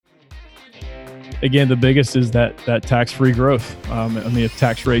again, the biggest is that tax-free growth. If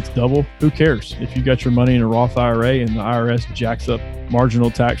tax rates double, who cares? If you got your money in a Roth IRA and the IRS jacks up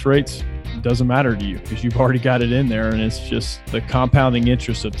marginal tax rates, it doesn't matter to you because you've already got it in there, and it's just the compounding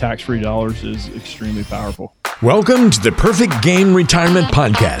interest of tax-free dollars is extremely powerful. Welcome to the Perfect Game Retirement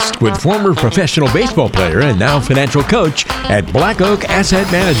Podcast with former professional baseball player and now financial coach at Black Oak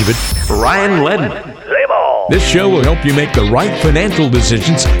Asset Management, Ryan Ledman. This show will help you make the right financial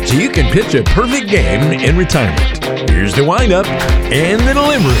decisions so you can pitch a perfect game in retirement. Here's the windup and the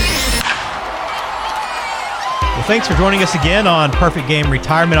delivery. Well, thanks for joining us again on Perfect Game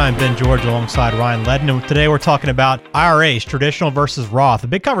Retirement. I'm Ben George alongside Ryan Ledden. And today we're talking about IRAs, traditional versus Roth. A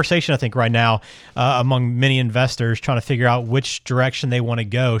big conversation, I think, right now among many investors trying to figure out which direction they want to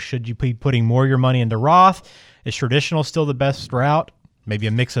go. Should you be putting more of your money into Roth? Is traditional still the best route? Maybe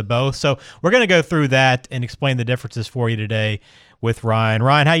a mix of both. So we're going to go through that and explain the differences for you today with Ryan.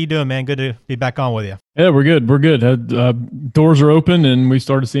 Ryan, how you doing, man? Good to be back on with you. Yeah, we're good. We're good. Doors are open, and we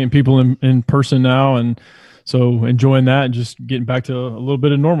started seeing people in person now, and so enjoying that and just getting back to a little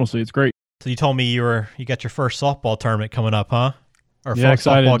bit of normalcy. It's great. So you told me you got your first softball tournament coming up, huh? Or yeah,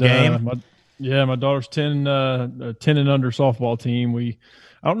 excited. Softball game. My daughter's 10 and under softball team.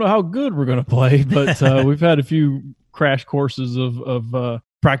 I don't know how good we're going to play, but we've had a few crash courses of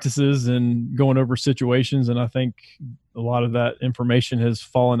practices and going over situations, and I think a lot of that information has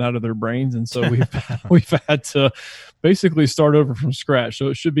fallen out of their brains, and so we've had to basically start over from scratch. So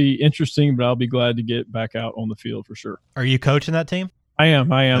it should be interesting, but I'll be glad to get back out on the field for sure. Are you coaching that team? I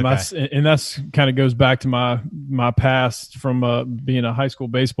am. Okay. That's kind of goes back to my past from being a high school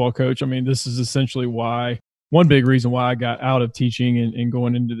baseball coach. I mean, this is essentially one big reason why I got out of teaching and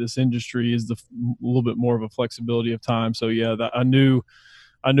going into this industry is a little bit more of a flexibility of time. So yeah, I knew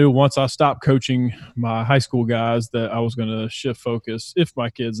once I stopped coaching my high school guys that I was going to shift focus if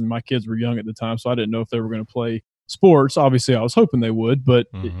my kids were young at the time. So I didn't know if they were going to play sports. Obviously I was hoping they would, but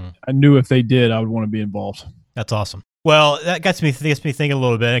I knew if they did, I would want to be involved. That's awesome. Well, that gets me thinking a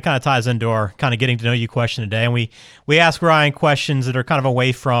little bit. It kind of ties into our kind of getting to know you question today. And we ask Ryan questions that are kind of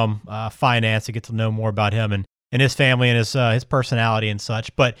away from finance to get to know more about him and his family and his personality and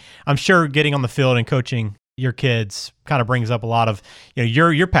such. But I'm sure getting on the field and coaching your kids kind of brings up a lot of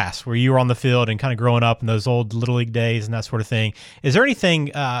your past where you were on the field and kind of growing up in those old Little League days and that sort of thing. Is there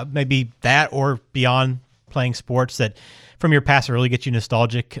anything maybe that or beyond playing sports that from your past that really gets you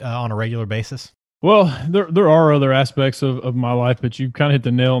nostalgic on a regular basis? Well, there are other aspects of my life, but you kind of hit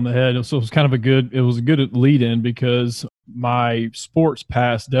the nail on the head. So it was a good lead in because my sports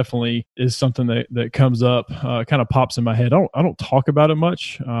past definitely is something that comes up, kind of pops in my head. I don't talk about it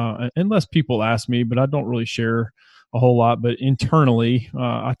much unless people ask me, but I don't really share a whole lot. But internally,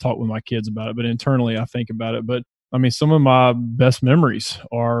 I talk with my kids about it, but internally I think about it. But I mean, some of my best memories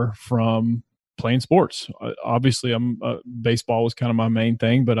are from playing sports. Obviously, baseball was kind of my main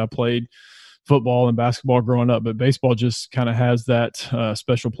thing, but I played football and basketball growing up, but baseball just kind of has that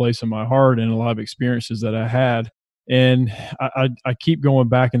special place in my heart and a lot of experiences that I had. And I keep going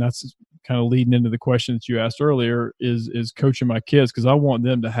back, and that's kind of leading into the question that you asked earlier is coaching my kids, because I want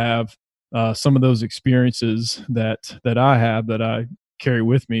them to have some of those experiences that I have that I carry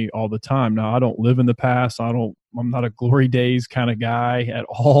with me all the time. Now, I don't live in the past. I'm not a glory days kind of guy at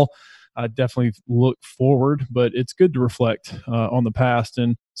all. I definitely look forward, but it's good to reflect on the past.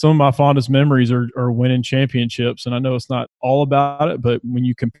 And some of my fondest memories are winning championships. And I know it's not all about it, but when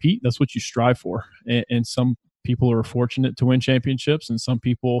you compete, that's what you strive for. And some people are fortunate to win championships, and some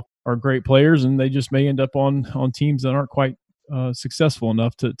people are great players, and they just may end up on teams that aren't quite successful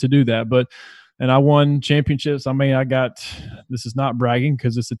enough to do that. And I won championships. I mean, this is not bragging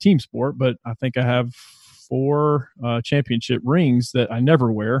because it's a team sport, but I think I have 4 championship rings that I never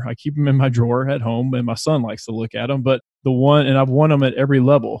wear. I keep them in my drawer at home, and my son likes to look at them. But I've won them at every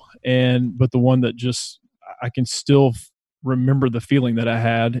level. But the one that just I can still remember the feeling that I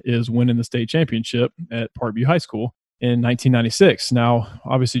had is winning the state championship at Parkview High School in 1996. Now,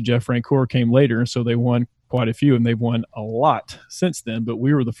 obviously, Jeff Francoeur came later, and so they won quite a few, and they've won a lot since then. But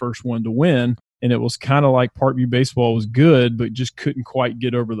we were the first one to win. And it was kind of like Parkview baseball was good, but just couldn't quite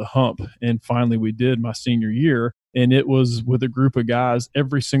get over the hump. And finally we did my senior year. And it was with a group of guys,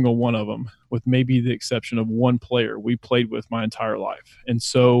 every single one of them, with maybe the exception of one player we played with my entire life. And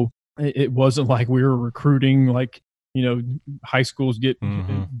so it wasn't like we were recruiting like, high schools get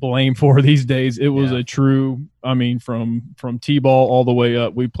blamed for these days. It was a true, from T-ball all the way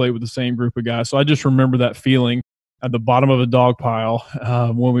up, we played with the same group of guys. So I just remember that feeling at the bottom of a dog pile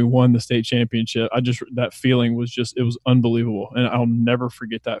when we won the state championship. That feeling was it was unbelievable. And I'll never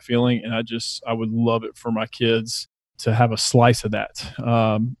forget that feeling. And I would love it for my kids to have a slice of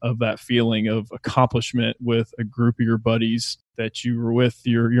that feeling of accomplishment with a group of your buddies that you were with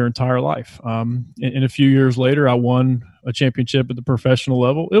your entire life. And a few years later, I won a championship at the professional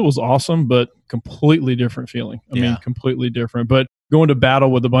level. It was awesome, but completely different feeling. I mean, completely different. But going to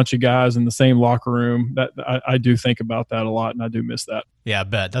battle with a bunch of guys in the same locker room, that I do think about that a lot, and I do miss that. Yeah, I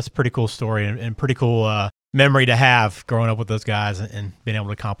bet. That's a pretty cool story and pretty cool memory to have growing up with those guys and being able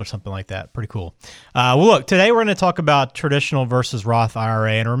to accomplish something like that. Pretty cool. Well, look, today we're going to talk about traditional versus Roth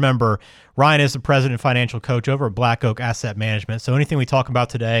IRA. And remember, Ryan is the president and financial coach over at Black Oak Asset Management. So anything we talk about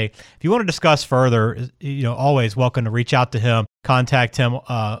today, if you want to discuss further, always welcome to reach out to him, contact him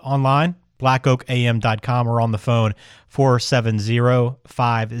online, blackoakam.com, or on the phone,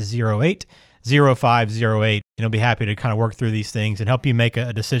 470-508-0508. And he'll be happy to kind of work through these things and help you make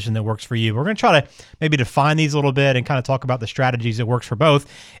a decision that works for you. We're going to try to maybe define these a little bit and kind of talk about the strategies that works for both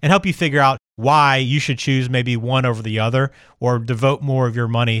and help you figure out why you should choose maybe one over the other or devote more of your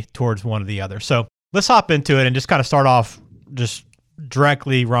money towards one or the other. So let's hop into it and just kind of start off just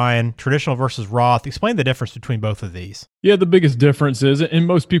directly, Ryan, traditional versus Roth. Explain the difference between both of these. Yeah, the biggest difference is, and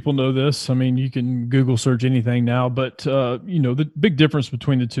most people know this, I mean, you can Google search anything now, but the big difference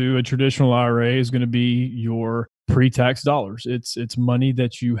between the two, a traditional IRA is going to be your pre-tax dollars. It's money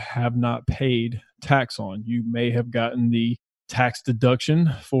that you have not paid tax on. You may have gotten the tax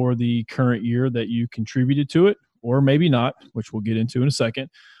deduction for the current year that you contributed to it, or maybe not, which we'll get into in a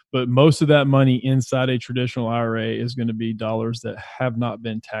second. But most of that money inside a traditional IRA is going to be dollars that have not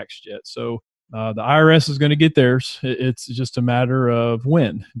been taxed yet. So the IRS is going to get theirs. It's just a matter of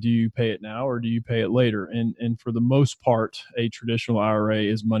when. Do you pay it now or do you pay it later? And for the most part, a traditional IRA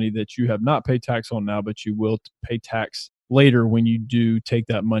is money that you have not paid tax on now, but you will pay tax later when you do take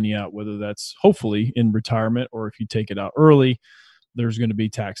that money out, whether that's hopefully in retirement or if you take it out early, there's going to be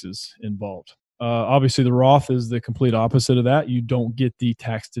taxes involved. Obviously, the Roth is the complete opposite of that. You don't get the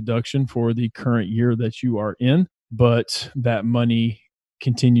tax deduction for the current year that you are in, but that money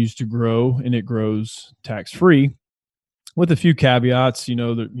continues to grow and it grows tax-free with a few caveats.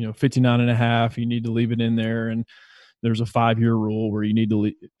 59 and a half, you need to leave it in there. And there's a 5-year rule where you need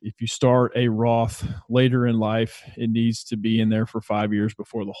to, if you start a Roth later in life, it needs to be in there for 5 years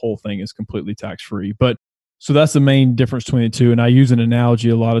before the whole thing is completely tax-free. So that's the main difference between the two. And I use an analogy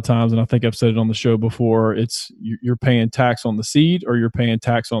a lot of times, and I think I've said it on the show before. It's you're paying tax on the seed or you're paying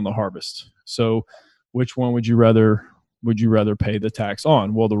tax on the harvest. So which one would you rather pay the tax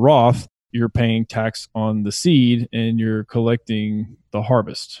on? Well, the Roth, you're paying tax on the seed and you're collecting the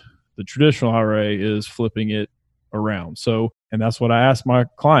harvest. The traditional IRA is flipping it around. And that's what I ask my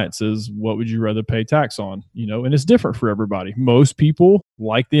clients is, what would you rather pay tax on? And it's different for everybody. Most people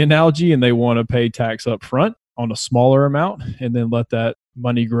like the analogy and they want to pay tax up front on a smaller amount and then let that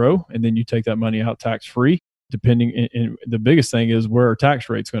money grow. And then you take that money out tax free, depending. And the biggest thing is where are tax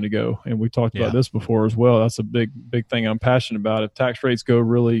rates going to go? And we talked about this before as well. That's a big thing I'm passionate about. If tax rates go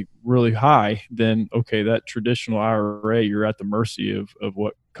really, really high, then okay, that traditional IRA, you're at the mercy of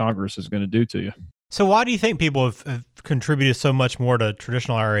what Congress is going to do to you. So why do you think people have contributed so much more to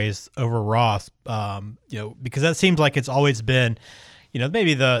traditional IRAs over Roth? Because that seems like it's always been,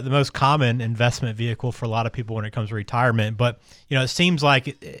 maybe the most common investment vehicle for a lot of people when it comes to retirement. But, it seems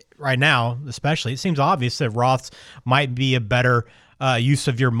like right now, especially, it seems obvious that Roths might be a better use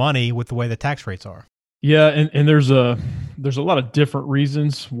of your money with the way the tax rates are. Yeah, and there's a lot of different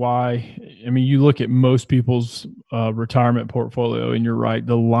reasons why. I mean, you look at most people's retirement portfolio, and you're right,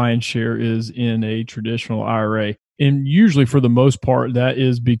 the lion's share is in a traditional IRA. And usually for the most part, that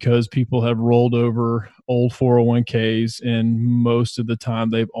is because people have rolled over old 401ks, and most of the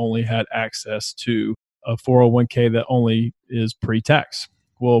time they've only had access to a 401k that only is pre-tax.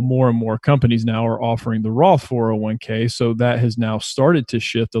 Well, more and more companies now are offering the Roth 401k. So that has now started to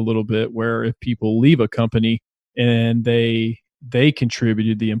shift a little bit, where if people leave a company and they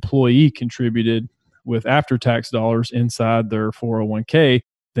contributed, the employee contributed with after-tax dollars inside their 401k,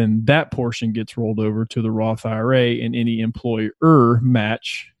 then that portion gets rolled over to the Roth IRA, and any employer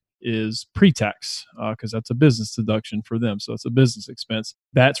match is pre-tax because that's a business deduction for them. So it's a business expense.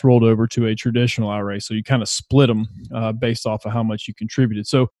 That's rolled over to a traditional IRA. So you kind of split them based off of how much you contributed.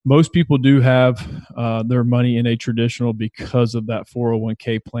 So most people do have their money in a traditional because of that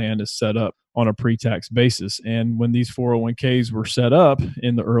 401k plan is set up on a pre-tax basis. And when these 401ks were set up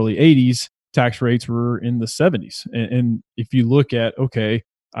in the early 80s, tax rates were in the 70s. And if you look at, okay,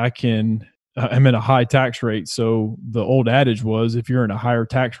 I'm in a high tax rate. So the old adage was, if you're in a higher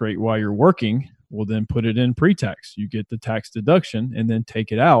tax rate while you're working, well, then put it in pre-tax. You get the tax deduction and then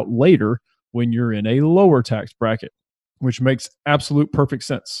take it out later when you're in a lower tax bracket. which makes absolute perfect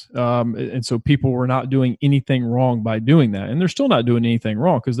sense. And so people were not doing anything wrong by doing that. And they're still not doing anything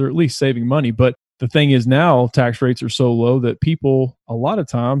wrong because they're at least saving money. But the thing is now tax rates are so low that people a lot of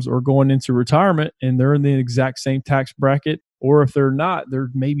times are going into retirement and they're in the exact same tax bracket. Or if they're not, they're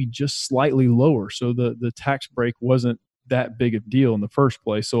maybe just slightly lower. So the tax break wasn't that big of a deal in the first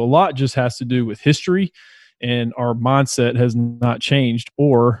place. So a lot just has to do with history, and our mindset has not changed,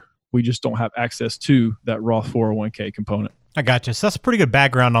 or we just don't have access to that Roth 401k component. I gotcha. So that's a pretty good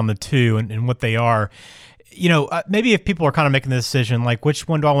background on the two and what they are. Maybe if people are kind of making the decision, like, which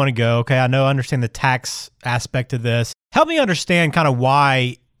one do I want to go? Okay, I understand the tax aspect of this. Help me understand kind of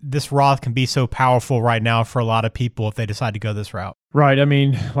why this Roth can be so powerful right now for a lot of people if they decide to go this route. Right. I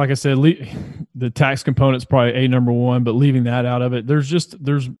mean, like I said, the tax component's probably number one, but leaving that out of it, there's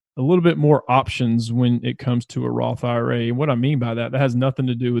a little bit more options when it comes to a Roth IRA. And what I mean by that has nothing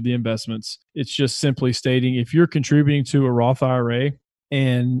to do with the investments. It's just simply stating if you're contributing to a Roth IRA,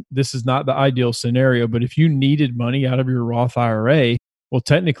 and this is not the ideal scenario, but if you needed money out of your Roth IRA, well,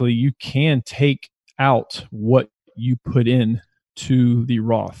 technically you can take out what you put in to the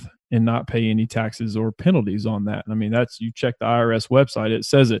Roth and not pay any taxes or penalties on that. I mean, you check the IRS website, it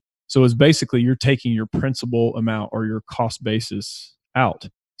says it. So it's basically you're taking your principal amount or your cost basis out.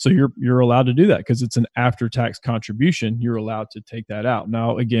 So you're allowed to do that because it's an after-tax contribution. You're allowed to take that out.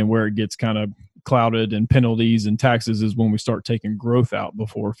 Now, again, where it gets kind of clouded and penalties and taxes is when we start taking growth out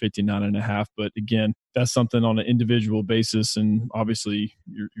before 59.5. But again, that's something on an individual basis. And obviously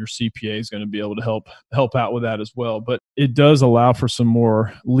your CPA is going to be able to help out with that as well. But it does allow for some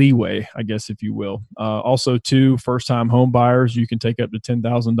more leeway, I guess, if you will. Also, too, first-time home buyers, you can take up to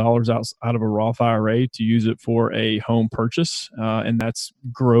 $10,000 out of a Roth IRA to use it for a home purchase. And that's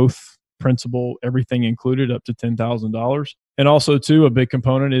growth, principal, everything included up to $10,000. And also, too, a big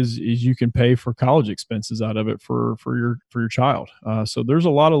component is you can pay for college expenses out of it for your child. So there's a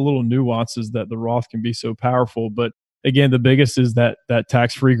lot of little nuances that the Roth can be so powerful. But again, the biggest is that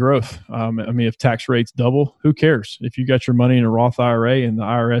tax-free growth. I mean, if tax rates double, who cares? If you got your money in a Roth IRA and the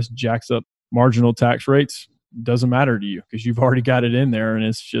IRS jacks up marginal tax rates, doesn't matter to you because you've already got it in there. And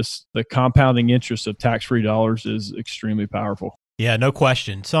it's just the compounding interest of tax-free dollars is extremely powerful. Yeah, no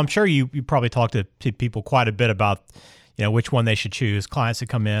question. So I'm sure you probably talk to people quite a bit about which one they should choose, clients that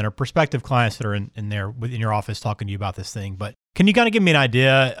come in or prospective clients that are in your office talking to you about this thing. But can you kind of give me an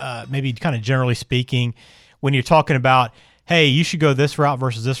idea, maybe kind of generally speaking, when you're talking about, hey, you should go this route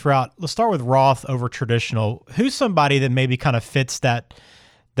versus this route? Let's start with Roth over traditional. Who's somebody that maybe kind of fits that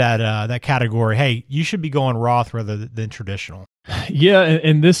category? Hey, you should be going Roth rather than traditional. Yeah,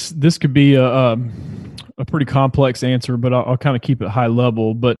 and this could be a pretty complex answer, but I'll kind of keep it high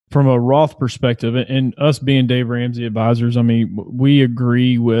level. But from a Roth perspective, and us being Dave Ramsey advisors, I mean, we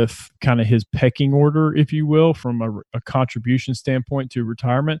agree with kind of his pecking order, if you will, from a contribution standpoint to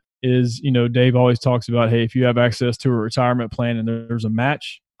retirement. Is, Dave always talks about, hey, if you have access to a retirement plan and there's a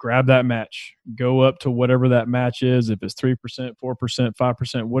match, grab that match, go up to whatever that match is. If it's 3%, 4%,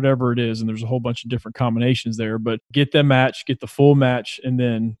 5%, whatever it is. And there's a whole bunch of different combinations there, but get the match, get the full match, and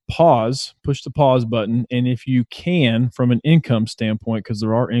then push the pause button. And if you can, from an income standpoint, because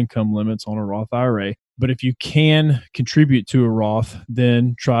there are income limits on a Roth IRA, but if you can contribute to a Roth,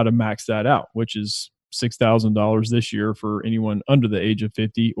 then try to max that out, which is $6,000 this year for anyone under the age of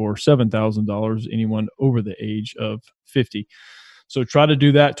 50 or $7,000 anyone over the age of 50. So try to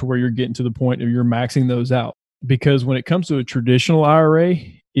do that to where you're getting to the point of you're maxing those out. Because when it comes to a traditional IRA,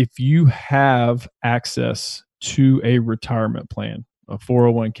 if you have access to a retirement plan, a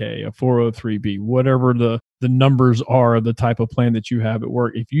 401k, a 403b, whatever the numbers are of the type of plan that you have at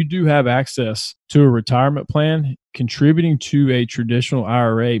work, if you do have access to a retirement plan, contributing to a traditional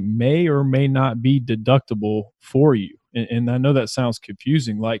IRA may or may not be deductible for you. And I know that sounds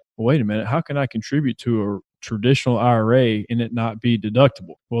confusing. Like, well, wait a minute, how can I contribute to a traditional IRA and it not be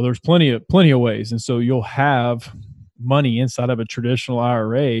deductible? Well, there's plenty of ways. And so you'll have money inside of a traditional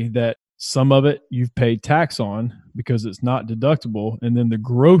IRA that some of it you've paid tax on because it's not deductible. And then the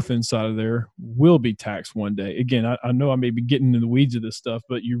growth inside of there will be taxed one day. Again, I know I may be getting into the weeds of this stuff,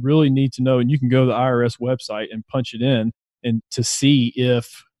 but you really need to know, and you can go to the IRS website and punch it in and to see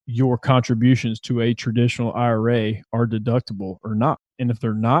if your contributions to a traditional IRA are deductible or not. And if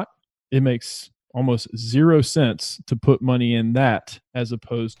they're not, it makes almost 0 cents to put money in that as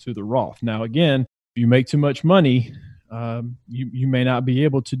opposed to the Roth. Now, again, if you make too much money, you may not be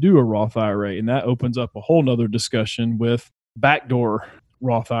able to do a Roth IRA. And that opens up a whole nother discussion with backdoor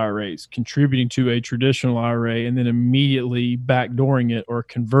Roth IRAs, contributing to a traditional IRA and then immediately backdooring it or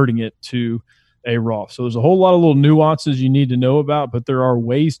converting it to a Roth. So there's a whole lot of little nuances you need to know about, but there are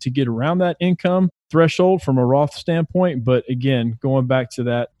ways to get around that income threshold from a Roth standpoint. But again, going back to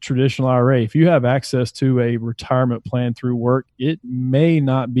that traditional IRA, if you have access to a retirement plan through work, it may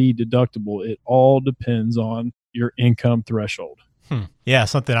not be deductible. It all depends on your income threshold. Yeah,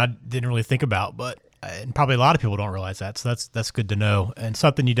 something I didn't really think about, but and probably a lot of people don't realize that. So that's good to know, and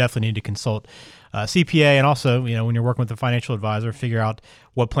something you definitely need to consult CPA, and also, when you're working with a financial advisor, figure out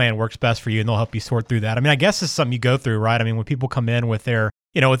what plan works best for you, and they'll help you sort through that. I mean, I guess it's something you go through, right? I mean, when people come in with their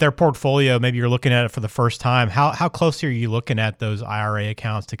portfolio, maybe you're looking at it for the first time. How closely are you looking at those IRA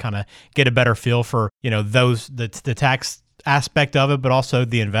accounts to kind of get a better feel for, the tax aspect of it, but also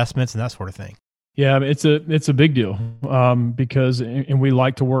the investments and that sort of thing? Yeah, it's a big deal because we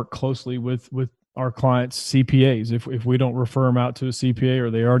like to work closely with our clients' CPAs. If we don't refer them out to a CPA,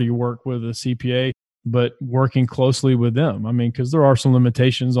 or they already work with a CPA, but working closely with them. I mean, because there are some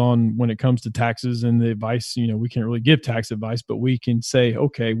limitations on when it comes to taxes and the advice. We can't really give tax advice, but we can say,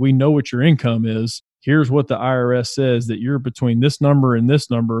 okay, we know what your income is. Here's what the IRS says that you're between this number and this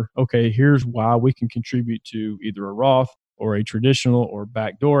number. Okay, here's why we can contribute to either a Roth or a traditional or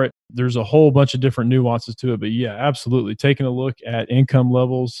backdoor it. There's a whole bunch of different nuances to it, but yeah, absolutely. Taking a look at income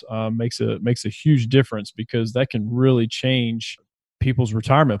levels makes a huge difference, because that can really change people's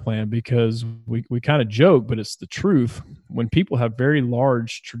retirement plan. Because we kind of joke, but it's the truth. When people have very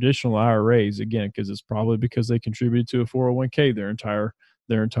large traditional IRAs, again, because it's probably because they contributed to a 401k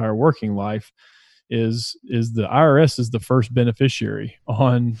their entire working life, is the IRS is the first beneficiary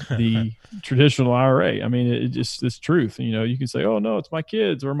on the traditional IRA. I mean, it's truth. You can say, oh no, it's my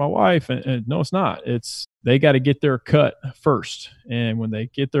kids or my wife. And no, it's not. They got to get their cut first. And when they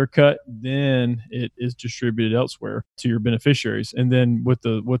get their cut, then it is distributed elsewhere to your beneficiaries. And then with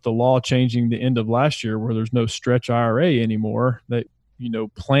the law changing the end of last year, where there's no stretch IRA anymore, that,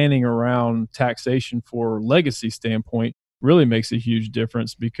 planning around taxation for legacy standpoint really makes a huge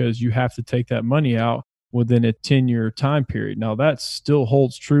difference, because you have to take that money out within a 10-year time period. Now, that still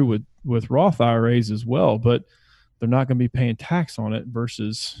holds true with Roth IRAs as well, but they're not going to be paying tax on it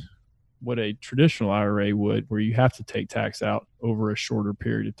versus what a traditional IRA would, where you have to take tax out over a shorter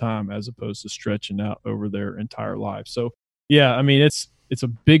period of time as opposed to stretching out over their entire life. So yeah, I mean, it's a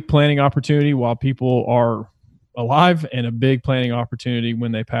big planning opportunity while people are alive, and a big planning opportunity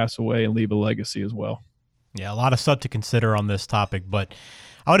when they pass away and leave a legacy as well. Yeah, a lot of stuff to consider on this topic, but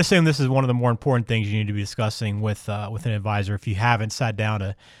I would assume this is one of the more important things you need to be discussing with an advisor if you haven't sat down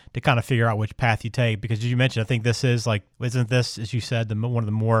to kind of figure out which path you take. Because as you mentioned, I think this is isn't this, as you said, one of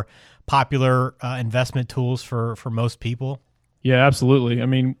the more popular investment tools for most people? Yeah, absolutely. I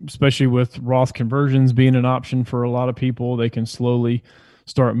mean, especially with Roth conversions being an option for a lot of people, they can slowly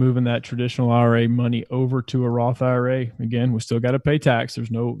start moving that traditional IRA money over to a Roth IRA. Again, we still got to pay tax.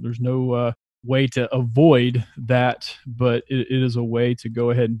 There's no way to avoid that, but it is a way to go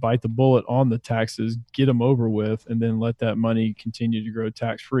ahead and bite the bullet on the taxes, get them over with, and then let that money continue to grow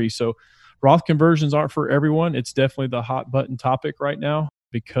tax-free. So Roth conversions aren't for everyone. It's definitely the hot button topic right now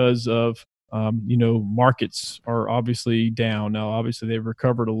because of, markets are obviously down. Now, obviously they've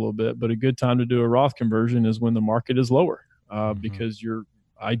recovered a little bit, but a good time to do a Roth conversion is when the market is lower, because you're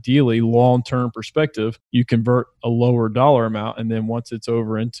ideally long-term perspective, you convert a lower dollar amount. And then once it's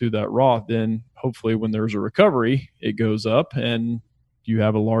over into that Roth, then hopefully when there's a recovery, it goes up and you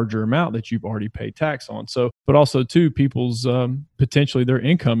have a larger amount that you've already paid tax on. So, but also too, people's potentially their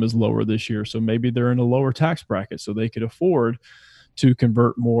income is lower this year. So maybe they're in a lower tax bracket, so they could afford to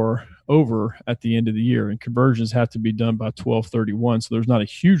convert more over at the end of the year. And conversions have to be done by 12/31. So there's not a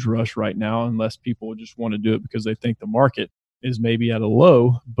huge rush right now, unless people just want to do it because they think the market is maybe at a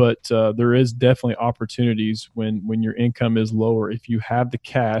low, but there is definitely opportunities when your income is lower. If you have the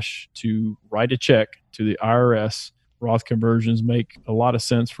cash to write a check to the IRS, Roth conversions make a lot of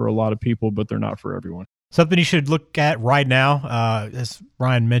sense for a lot of people, but they're not for everyone. Something you should look at right now, as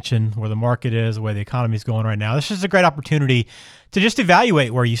Ryan mentioned, where the market is, the way the economy is going right now. This is a great opportunity to just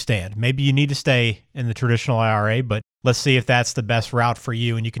evaluate where you stand. Maybe you need to stay in the traditional IRA, but let's see if that's the best route for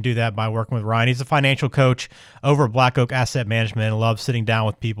you. And you can do that by working with Ryan. He's a financial coach over at Black Oak Asset Management and loves sitting down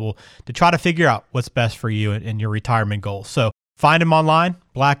with people to try to figure out what's best for you and your retirement goals. So find him online,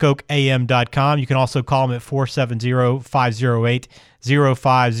 blackoakam.com. You can also call him at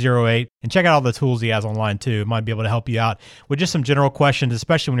 470-508-0508 and check out all the tools he has online too. It might be able to help you out with just some general questions,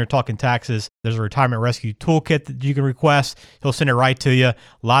 especially when you're talking taxes. There's a retirement rescue toolkit that you can request. He'll send it right to you. A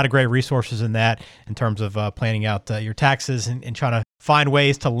lot of great resources in that in terms of planning out your taxes and trying to find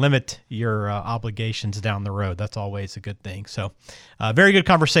ways to limit your obligations down the road. That's always a good thing. So very good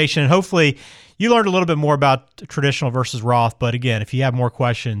conversation. And hopefully you learned a little bit more about traditional versus Roth. But again, if you have more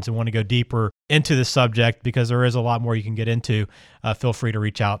questions and want to go deeper into the subject, because there is a lot more you can get into, feel free to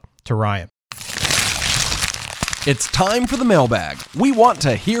reach out to Ryan. It's time for the mailbag. We want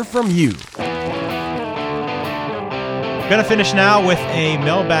to hear from you. Going to finish now with a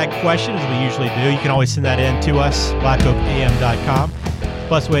mailbag question, as we usually do. You can always send that in to us, blackoakam.com.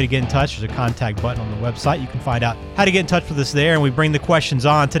 Plus, way to get in touch, there's a contact button on the website. You can find out how to get in touch with us there, and we bring the questions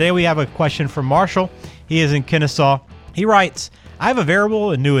on. Today, we have a question from Marshall. He is in Kennesaw. He writes, I have a variable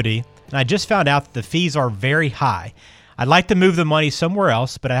annuity, and I just found out that the fees are very high. I'd like to move the money somewhere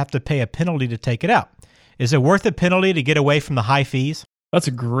else, but I have to pay a penalty to take it out. Is it worth the penalty to get away from the high fees? That's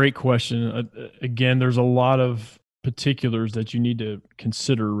a great question. Again, there's a lot of particulars that you need to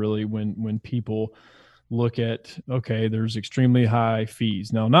consider really when people look at, okay, there's extremely high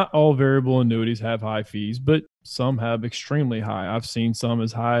fees. Now, not all variable annuities have high fees, but some have extremely high. I've seen some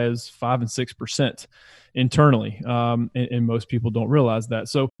as high as 5 and 6% internally. And most people don't realize that.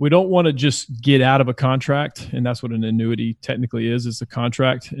 So we don't want to just get out of a contract. And that's what an annuity technically is. It's a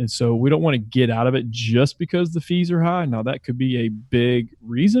contract. And so we don't want to get out of it just because the fees are high. Now that could be a big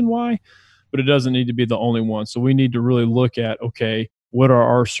reason why, but it doesn't need to be the only one. So we need to really look at, okay, what are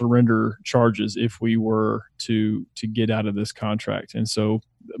our surrender charges if we were to get out of this contract? And so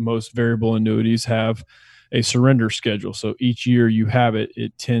most variable annuities have a surrender schedule. So each year you have it,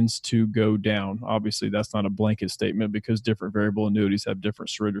 it tends to go down. Obviously, that's not a blanket statement because different variable annuities have different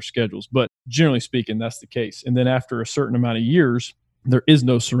surrender schedules. But generally speaking, that's the case. And then after a certain amount of years, there is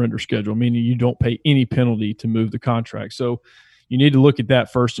no surrender schedule, meaning you don't pay any penalty to move the contract. So you need to look at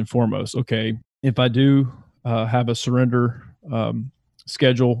that first and foremost. Okay, if I do have a surrender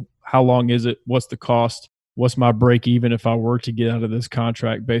schedule, how long is it? What's the cost? What's my break even if I were to get out of this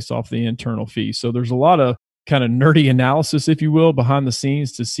contract based off the internal fee? So there's a lot of kind of nerdy analysis, if you will, behind the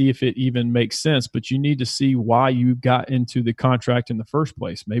scenes to see if it even makes sense. But you need to see why you got into the contract in the first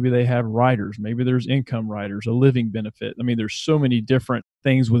place. Maybe they have riders. Maybe there's income riders, a living benefit. I mean, there's so many different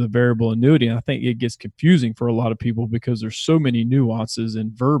things with a variable annuity. And I think it gets confusing for a lot of people because there's so many nuances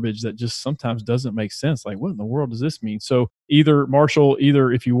and verbiage that just sometimes doesn't make sense. Like, what in the world does this mean? So either, Marshall,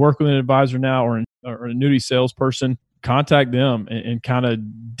 if you work with an advisor now or an annuity salesperson, contact them and kind of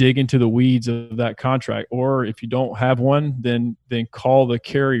dig into the weeds of that contract. Or if you don't have one, then call the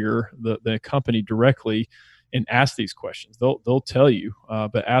carrier, the company directly and ask these questions. They'll tell you,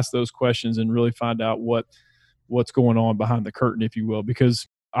 but ask those questions and really find out what's going on behind the curtain, if you will, because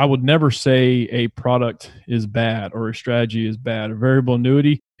I would never say a product is bad or a strategy is bad. A variable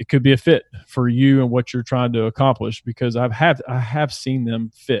annuity, it could be a fit for you and what you're trying to accomplish, because I have seen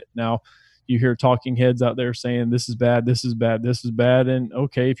them fit. Now, you hear talking heads out there saying this is bad, this is bad, this is bad. And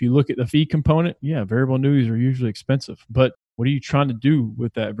okay, if you look at the fee component, yeah, variable annuities are usually expensive. But what are you trying to do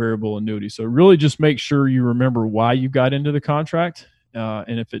with that variable annuity? So really just make sure you remember why you got into the contract.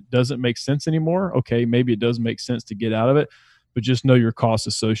 And if it doesn't make sense anymore, okay, maybe it does make sense to get out of it, but just know your costs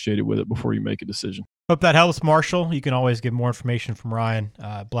associated with it before you make a decision. Hope that helps, Marshall. You can always get more information from Ryan,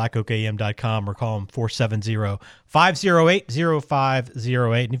 blackoakam.com, or call him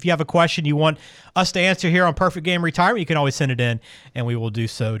 470-508-0508. And if you have a question you want us to answer here on Perfect Game Retirement, you can always send it in, and we will do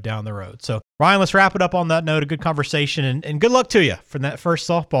so down the road. So, Ryan, let's wrap it up on that note. A good conversation, and good luck to you for that first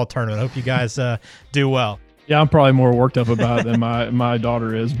softball tournament. I hope you guys do well. Yeah, I'm probably more worked up about it than my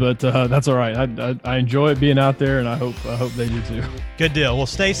daughter is, but that's all right. I enjoy it being out there, and I hope they do too. Good deal. Well,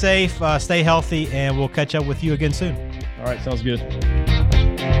 stay safe, stay healthy, and we'll catch up with you again soon. All right, sounds good.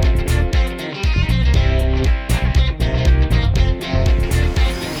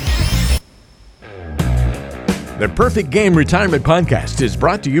 The Perfect Game Retirement Podcast is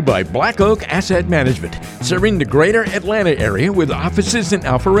brought to you by Black Oak Asset Management, serving the greater Atlanta area with offices in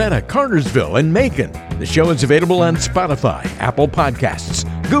Alpharetta, Cartersville, and Macon. The show is available on Spotify, Apple Podcasts,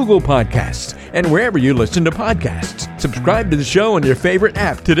 Google Podcasts, and wherever you listen to podcasts. Subscribe to the show on your favorite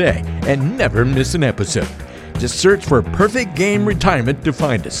app today and never miss an episode. Just search for Perfect Game Retirement to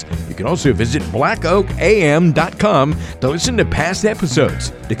find us. You can also visit blackoakam.com to listen to past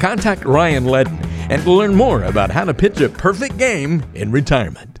episodes, to contact Ryan Ledden, and to learn more about how to pitch a perfect game in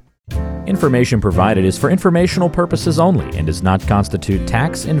retirement. Information provided is for informational purposes only and does not constitute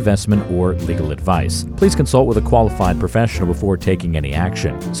tax, investment, or legal advice. Please consult with a qualified professional before taking any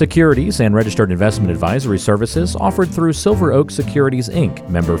action. Securities and registered investment advisory services offered through Silver Oak Securities, Inc.,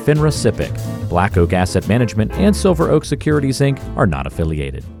 member FINRA SIPC. Black Oak Asset Management and Silver Oak Securities, Inc. are not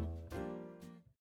affiliated.